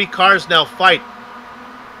front 3 cars now fight.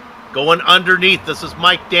 Going underneath. This is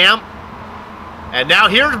Mike Dam. And now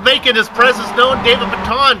here's making his presence known, David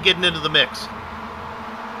Baton getting into the mix.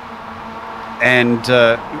 And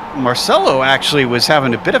Marcelo actually was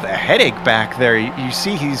having a bit of a headache back there. You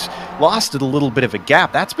see he's lost a little bit of a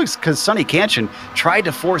gap. That's because Sonny Canchin tried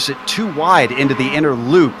to force it too wide into the inner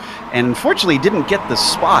loop and unfortunately didn't get the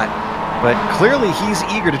spot. But clearly he's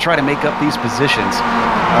eager to try to make up these positions.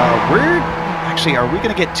 Are we going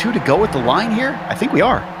to get 2 to go at the line here? I think we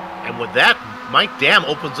are. And with that, Mike Dam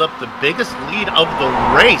opens up the biggest lead of the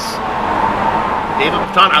race. David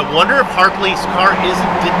Baton, I wonder if Hartley's car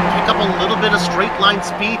didn't pick up a little bit of straight line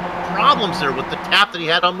speed problems there with the tap that he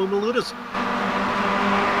had on Mumuludis.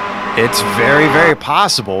 It's very, very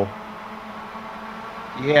possible.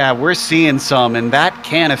 Yeah, we're seeing some, and that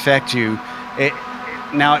can affect you.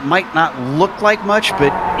 Now, it might not look like much,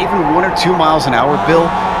 but even 1 or 2 miles an hour, Bill,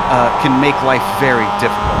 can make life very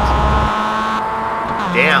difficult.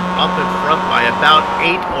 Dam up in front by about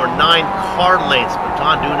 8 or 9 car lengths.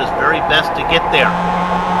 Baton doing his very best to get there.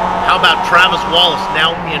 How about Travis Wallace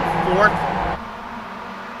now in 4th?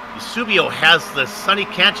 You Subio has the Sonny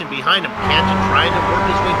Canchin behind him. Canchin trying to work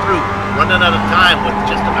his way through, running out of time with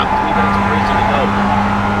just about 3 minutes of racing to go.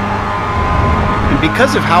 And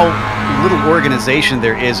because of how little organization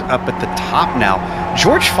there is up at the top now,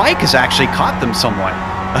 George Fike has actually caught them somewhat.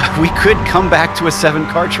 We could come back to a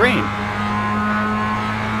 7-car train.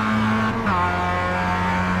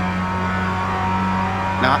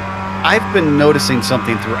 Now, I've been noticing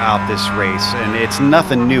something throughout this race, and it's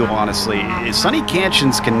nothing new, honestly. Sonny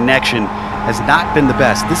Canchin's connection has not been the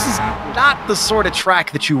best. This is not the sort of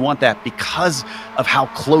track that you want that because of how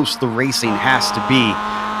close the racing has to be.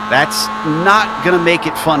 That's not going to make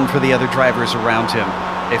it fun for the other drivers around him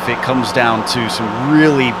if it comes down to some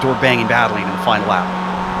really door-banging battling in the final lap.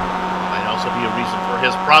 Might also be a reason for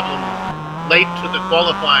his problem late to the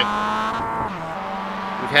qualifying.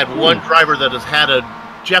 We've had one driver that has had a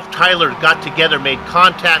Jeff Tyler got together, made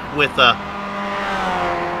contact with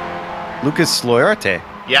Lucas Loyarte.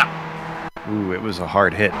 Yeah. Ooh, it was a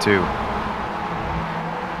hard hit too.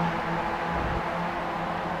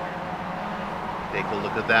 Take a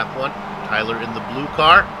look at that one. Tyler in the blue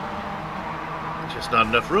car. Just not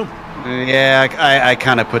enough room. Yeah, I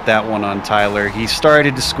kind of put that one on Tyler. He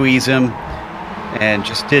started to squeeze him and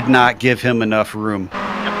just did not give him enough room.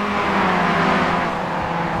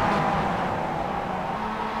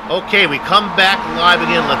 Okay, we come back live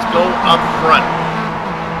again. Let's go up front.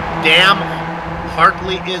 Dam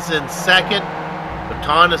Hartley is in second.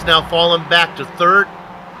 Baton has now fallen back to third.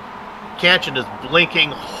 Canchin is blinking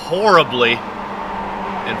horribly.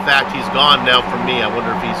 In fact, he's gone now from me. I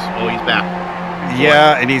wonder if he's back.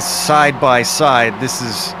 Yeah, and he's side by side. This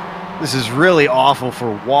is really awful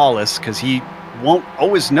for Wallace because he won't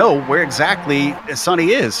always know where exactly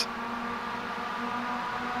Sonny is.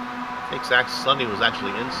 I think Zach Sonny was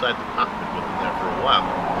actually inside the cockpit with him there for a while.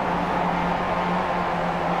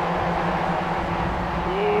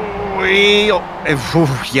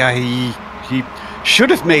 Yeah, he should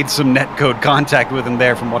have made some netcode contact with him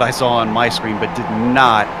there from what I saw on my screen, but did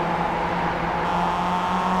not.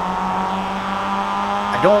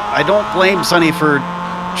 I don't blame Sonny for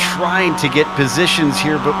trying to get positions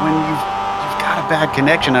here, but when you've got a bad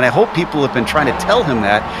connection, and I hope people have been trying to tell him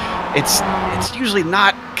that, it's usually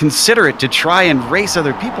not considerate to try and race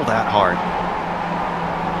other people that hard.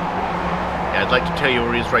 Yeah, I'd like to tell you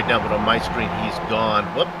where he is right now, but on my screen he's gone.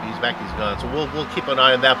 Whoop, he's back, he's gone. So we'll keep an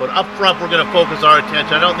eye on that. But up front, we're going to focus our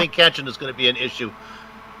attention. I don't think Canchin is going to be an issue.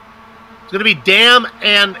 It's going to be Dam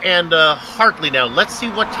and Hartley now. Let's see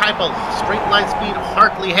what type of straight line speed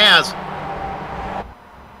Hartley has.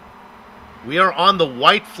 We are on the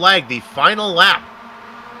white flag, the final lap.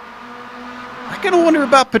 I kind of wonder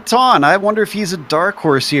about Paton. I wonder if he's a dark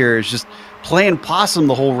horse here. He's just playing possum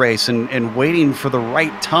the whole race and waiting for the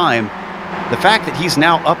right time. The fact that he's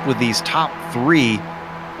now up with these top three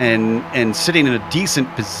and sitting in a decent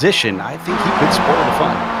position, I think he could spoil the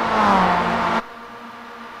fun.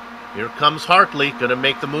 Here comes Hartley, going to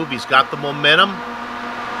make the move. He's got the momentum.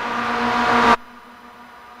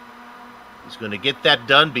 He's going to get that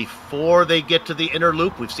done before they get to the inner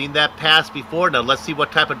loop. We've seen that pass before. Now let's see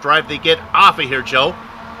what type of drive they get off of here, Joe.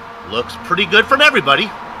 Looks pretty good from everybody.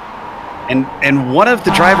 And one of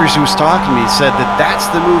the drivers who was talking to me said that that's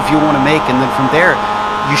the move you want to make, and then from there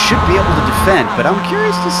you should be able to defend. But I'm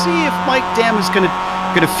curious to see if Mike Dam is going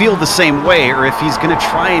to feel the same way, or if he's going to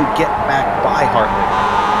try and get back by Hartley.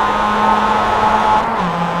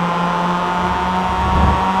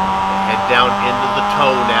 Head down into the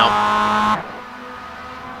toe now.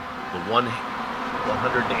 The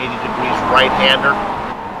 180 degrees right-hander.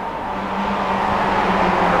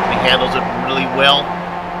 Hartley handles it really well.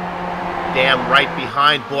 Dam right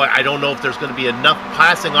behind. Boy, I don't know if there's going to be enough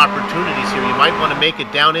passing opportunities here. You might want to make it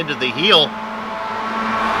down into the heel.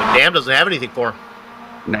 But Dam doesn't have anything for him.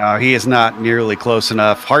 No, he is not nearly close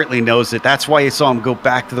enough. Hartley knows it. That's why you saw him go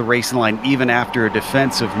back to the racing line even after a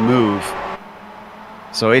defensive move.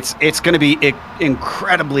 So it's going to be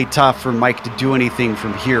incredibly tough for Mike to do anything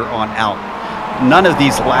from here on out. None of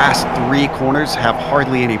these last three corners have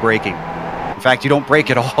hardly any braking. In fact, you don't brake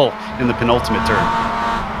at all in the penultimate turn.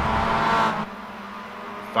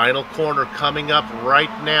 Final corner coming up right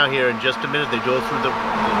now here in just a minute. They go through the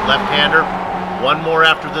left-hander. One more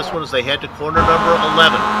after this one as they head to corner number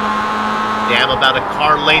 11. Dam about a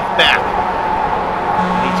car length back.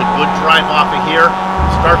 Needs a good drive off of here.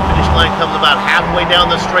 Start-finish line comes about halfway down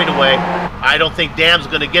the straightaway. I don't think Dam's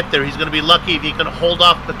going to get there. He's going to be lucky if he can hold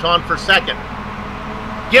off Baton for second.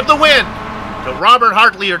 Give the win to Robert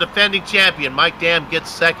Hartley, your defending champion. Mike Dam gets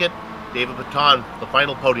second. David Baton, the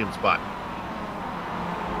final podium spot.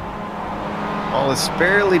 Wallace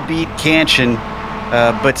barely beat Canchin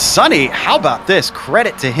But Sonny, how about this?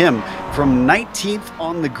 Credit to him, from 19th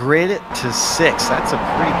on the grid to 6th. That's a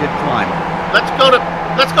pretty good climb.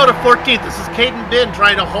 Let's go to 14th. This is Caden Bin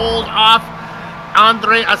trying to hold off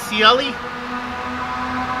Andre Ascioli.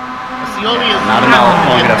 Ascioli is not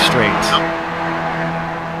long enough straight.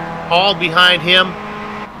 Paul behind him.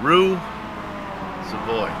 Rue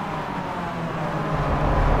Savoy.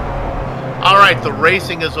 All right, the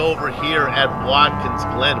racing is over here at Watkins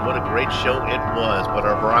Glen. What a great show it was, but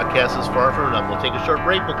our broadcast is far from enough. We'll take a short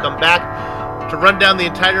break. We'll come back to run down the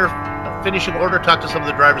entire finishing order, talk to some of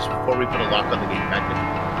the drivers before we put a lock on the gate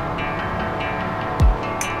package.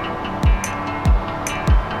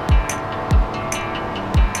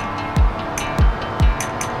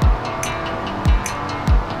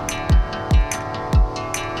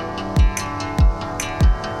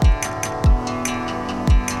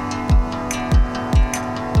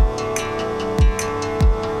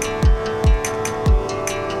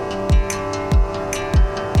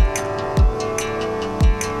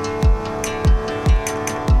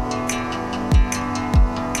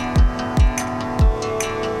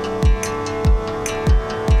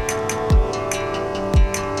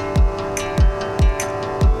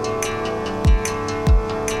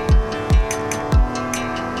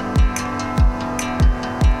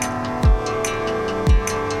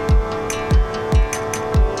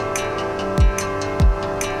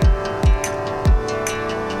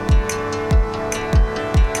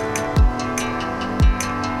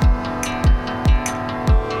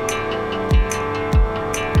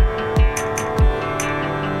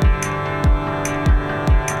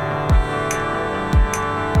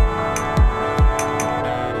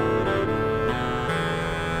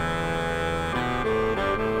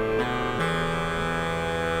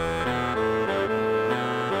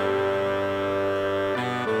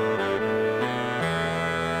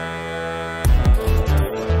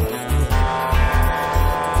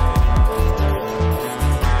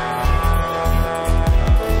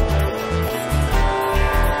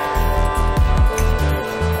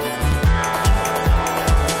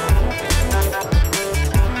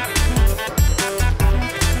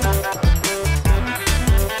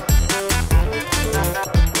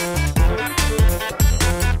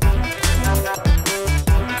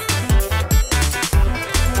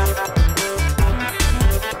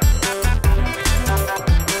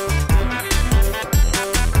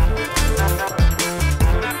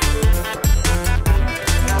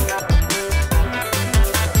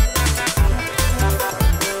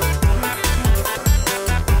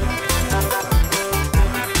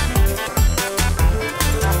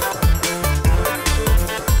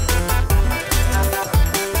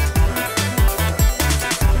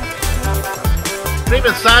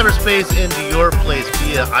 Streaming cyberspace into your place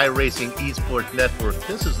via iRacing Esports Network.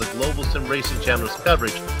 This is the Global SimRacing Channel's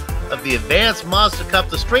coverage of the Advanced Mazda Cup,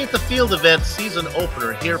 the Strength of Field event season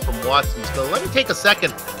opener here from Watkins. So let me take a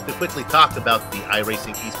second to quickly talk about the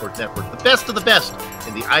iRacing Esports Network, the best of the best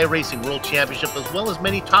in the iRacing World Championship, as well as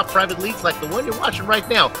many top private leagues like the one you're watching right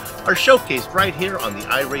now, are showcased right here on the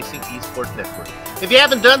iRacing Esports Network. If you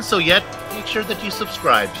haven't done so yet, make sure that you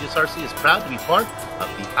subscribe. GSRC is proud to be part of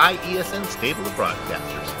the IESN stable of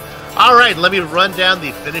broadcasters. All right, let me run down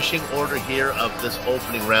the finishing order here of this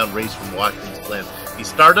opening round race from Watkins Glen. He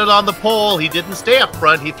started on the pole. He didn't stay up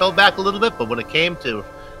front. He fell back a little bit, but when it came to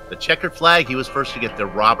the checkered flag, he was first to get there.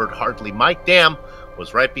 Robert Hartley. Mike Dam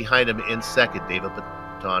was right behind him in second. David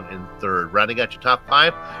Baton in third. Rounding out your top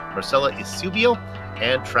five, Marcela Isubio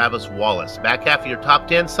and Travis Wallace. Back half of your top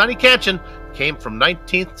 10, Sonny Canchin came from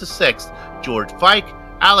 19th to 6th. George Fike,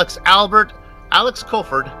 Alex Albert, Alex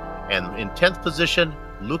Colford, and in 10th position,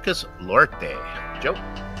 Lucas Lorte. Joe?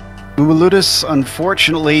 Mumulutis,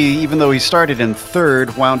 unfortunately, even though he started in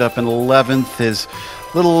third, wound up in 11th. His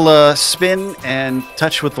little spin and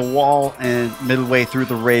touch with the wall and midway through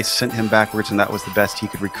the race sent him backwards, and that was the best he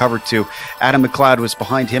could recover to. Adam McLeod was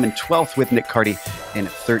behind him in 12th with Nick Carty in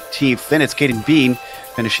 13th. Then it's Caden Bean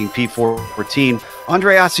finishing P14.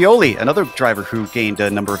 Andre Ascioli, another driver who gained a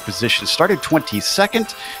number of positions, started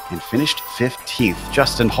 22nd and finished 15th.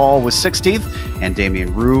 Justin Hall was 16th and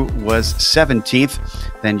Damian Rue was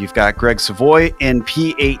 17th. Then you've got Greg Savoy in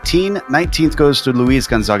P18. 19th goes to Luis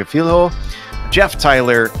Gonzaga Filho. Jeff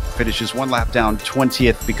Tyler finishes one lap down,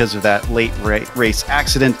 20th because of that late race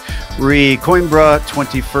accident. Rui Coimbra,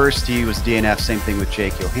 21st. He was DNF. Same thing with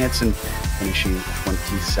Jake Johansson, finishing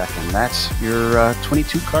 22nd. That's your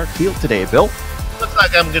 22-car field today, Bill. Looks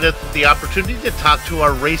like I'm going to get the opportunity to talk to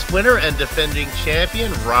our race winner and defending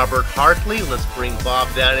champion, Robert Hartley. Let's bring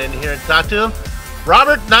Bob down in here and talk to him.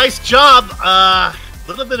 Robert, nice job. A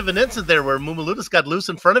little bit of an incident there where Mumulutis got loose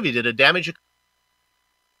in front of you. Did it damage your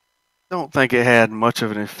Don't think it had much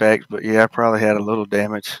of an effect, but yeah, I probably had a little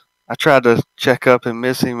damage. I tried to check up and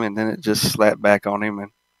miss him, and then it just slapped back on him,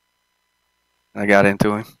 and I got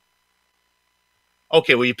into him.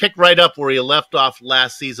 Okay, well, you picked right up where you left off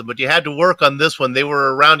last season, but you had to work on this one. They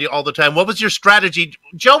were around you all the time. What was your strategy?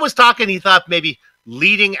 Joe was talking, he thought maybe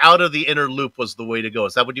leading out of the inner loop was the way to go.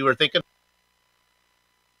 Is that what you were thinking?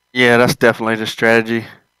 Yeah, that's definitely the strategy.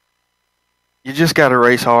 You just got to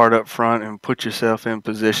race hard up front and put yourself in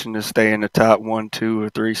position to stay in the top 1, 2, or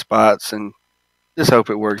 3 spots, and just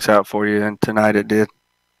hope it works out for you. And tonight it did.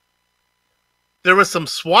 There was some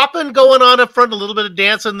swapping going on up front, a little bit of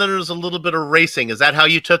dancing, then there was a little bit of racing. Is that how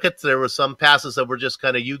you took it? There were some passes that were just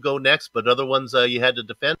kind of you go next, but other ones you had to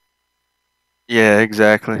defend? Yeah,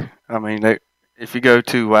 exactly. I mean, if you go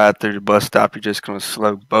too wide through the bus stop, you're just going to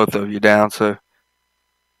slow both of you down. So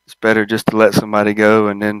it's better just to let somebody go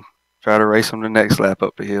and then try to race them the next lap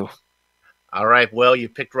up the hill. All right, well, you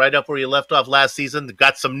picked right up where you left off last season.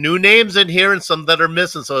 Got some new names in here and some that are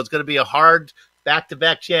missing, so it's going to be a hard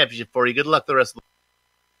back-to-back championship for you. Good luck the rest of the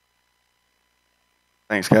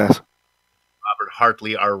Thanks, guys. Robert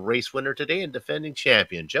Hartley, our race winner today and defending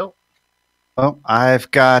champion. Joe? Well,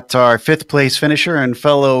 I've got our 5th place finisher and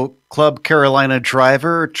fellow Club Carolina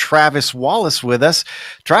driver, Travis Wallace, with us.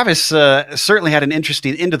 Travis certainly had an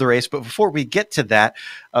interesting end of the race, but before we get to that,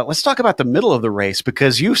 let's talk about the middle of the race,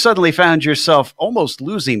 because you suddenly found yourself almost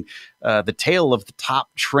losing the tail of the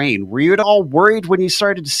top train. Were you at all worried when you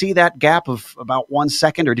started to see that gap of about 1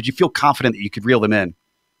 second, or did you feel confident that you could reel them in?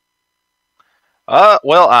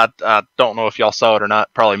 Well, I don't know if y'all saw it or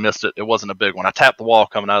not. Probably missed it. It wasn't a big one. I tapped the wall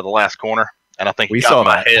coming out of the last corner, and I think We it got saw in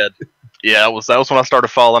my that. head. Yeah, that was when I started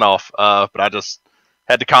falling off. But I just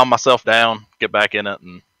had to calm myself down, get back in it,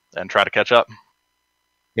 and try to catch up.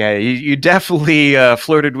 Yeah, you definitely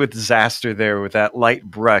flirted with disaster there with that light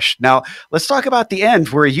brush. Now, let's talk about the end,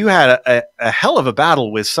 where you had a hell of a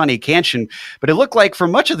battle with Sonny Cancian, but it looked like for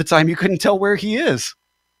much of the time you couldn't tell where he is.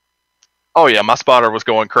 Oh yeah, my spotter was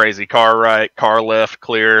going crazy. Car right, car left,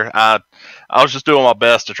 clear. I was just doing my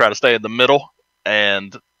best to try to stay in the middle,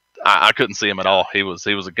 and I couldn't see him at all. He was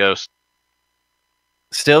a ghost.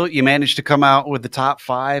 Still, you managed to come out with the top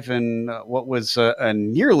 5 and what was a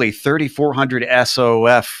nearly 3,400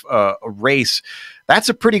 SOF race. That's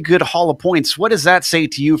a pretty good haul of points. What does that say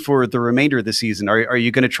to you for the remainder of the season? Are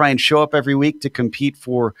you going to try and show up every week to compete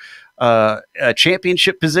for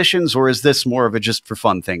championship positions, or is this more of a just for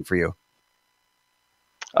fun thing for you?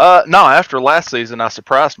 No, after last season, I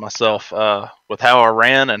surprised myself with how I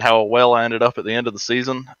ran and how well I ended up at the end of the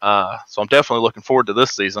season. So I'm definitely looking forward to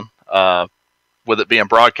this season. With it being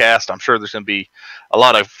broadcast, I'm sure there's going to be a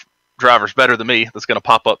lot of drivers better than me that's going to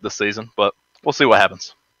pop up this season, but we'll see what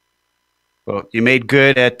happens. Well, you made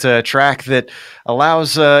good at a track that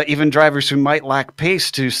allows even drivers who might lack pace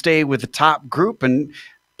to stay with the top group and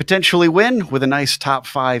potentially win with a nice top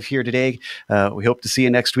 5 here today. We hope to see you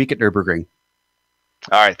next week at Nürburgring.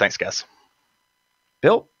 All right, thanks, guys.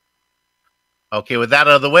 Bill? Okay, with that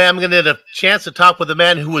out of the way, I'm going to get a chance to talk with the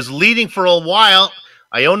man who was leading for a while,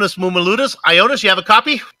 Ionis Mumuludis. Ionis, you have a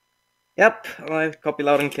copy? Yep, I copy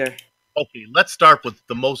loud and clear. Okay, let's start with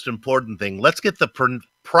the most important thing. Let's get the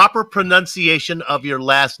proper pronunciation of your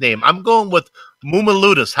last name. I'm going with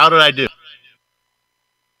Mumuludis. How did I do?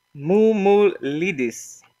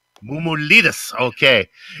 Mumulidis. Mumulidis. Okay.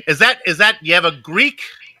 Is that you have a Greek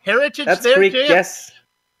heritage That's there? Greek, Jay? yes.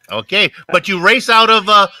 Okay, but you race out of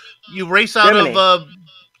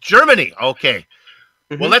Germany. Okay.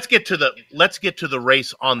 Mm-hmm. Well, let's get to the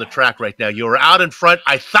race on the track right now. You were out in front.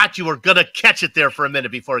 I thought you were gonna catch it there for a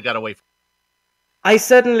minute before it got away from I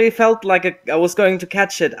certainly felt like I was going to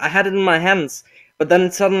catch it. I had it in my hands, but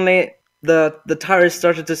then suddenly the tires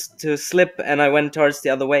started to slip, and I went towards the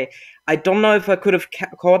other way. I don't know if I could have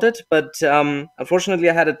caught it, but unfortunately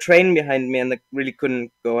I had a train behind me, and I really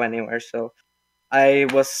couldn't go anywhere. So I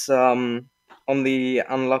was on the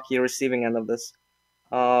unlucky receiving end of this.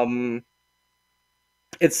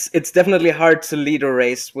 It's definitely hard to lead a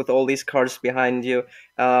race with all these cars behind you,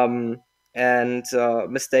 and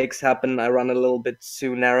mistakes happen. I run a little bit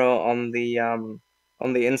too narrow on the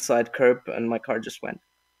inside curb, and my car just went.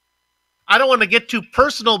 I don't want to get too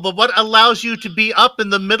personal, but what allows you to be up in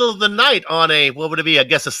the middle of the night on what would it be? I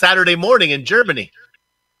guess a Saturday morning in Germany.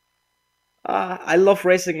 I love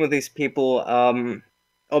racing with these people.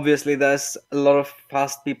 Obviously, there's a lot of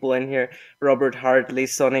fast people in here. Robert Hartley,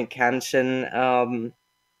 Sonny Cancian,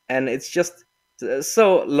 and it's just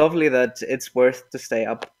so lovely that it's worth to stay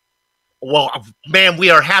up. Well, man,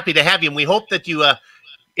 we are happy to have you, and we hope that you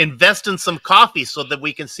invest in some coffee so that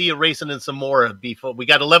we can see you racing in some more before we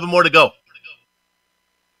got 11 more to go.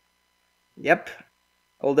 Yep.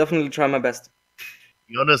 I will definitely try my best.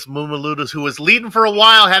 Jonas Mumuludis, who was leading for a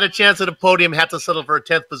while, had a chance at a podium, had to settle for a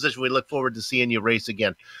 10th position. We look forward to seeing you race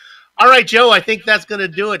again. All right, Joe, I think that's going to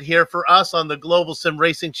do it here for us on the Global Sim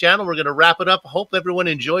Racing Channel. We're going to wrap it up. Hope everyone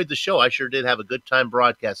enjoyed the show. I sure did have a good time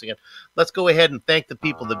broadcasting it. Let's go ahead and thank the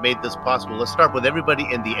people that made this possible. Let's start with everybody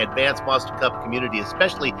in the Advanced Mazda Cup community,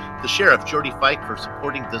 especially the Sheriff, Jordy Fike, for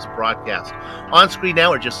supporting this broadcast. On screen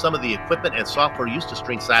now are just some of the equipment and software used to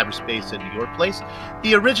string cyberspace into your place.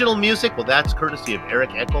 The original music, well, that's courtesy of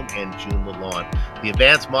Eric Echolm and June Lalonde. The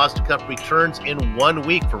Advanced Mazda Cup returns in 1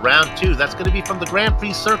 week for round 2. That's going to be from the Grand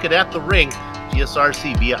Prix circuit at the ring.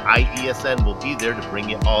 GSRC via IESN will be there to bring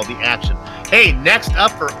you all the action. Hey, next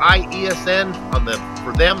up for IESN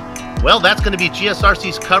for them, well, that's going to be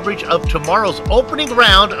GSRC's coverage of tomorrow's opening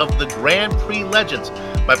round of the Grand Prix Legends.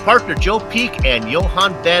 My partner Joe Peak and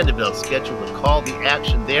Johan Vanderbilt scheduled to call the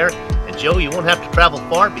action there. And Joe, you won't have to travel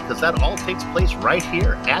far because that all takes place right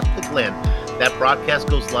here at the Glen. That broadcast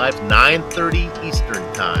goes live 9:30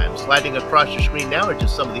 Eastern Time. Sliding across your screen now are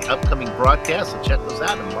just some of the upcoming broadcasts, so check those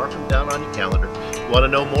out and mark them down on your calendar. If you want to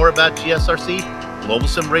know more about GSRC?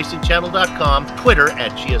 GlobalSimRacingChannel.com, Twitter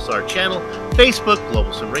at GSR Channel, Facebook,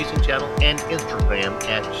 Global Sim Racing Channel, and Instagram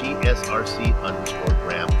at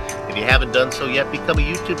GSRC_Gram. If you haven't done so yet, become a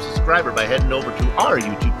YouTube subscriber by heading over to our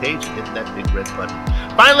YouTube page and hitting that big red button.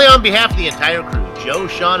 Finally, on behalf of the entire crew, Joe,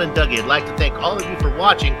 Sean, and Dougie, I'd like to thank all of you for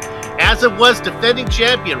watching, as it was defending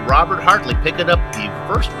champion Robert Hartley picking up the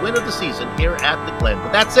first win of the season here at the Glen.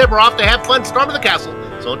 But that said, we're off to have fun storming the castle.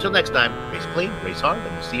 So until next time, race clean, race hard,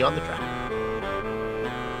 and we'll see you on the track.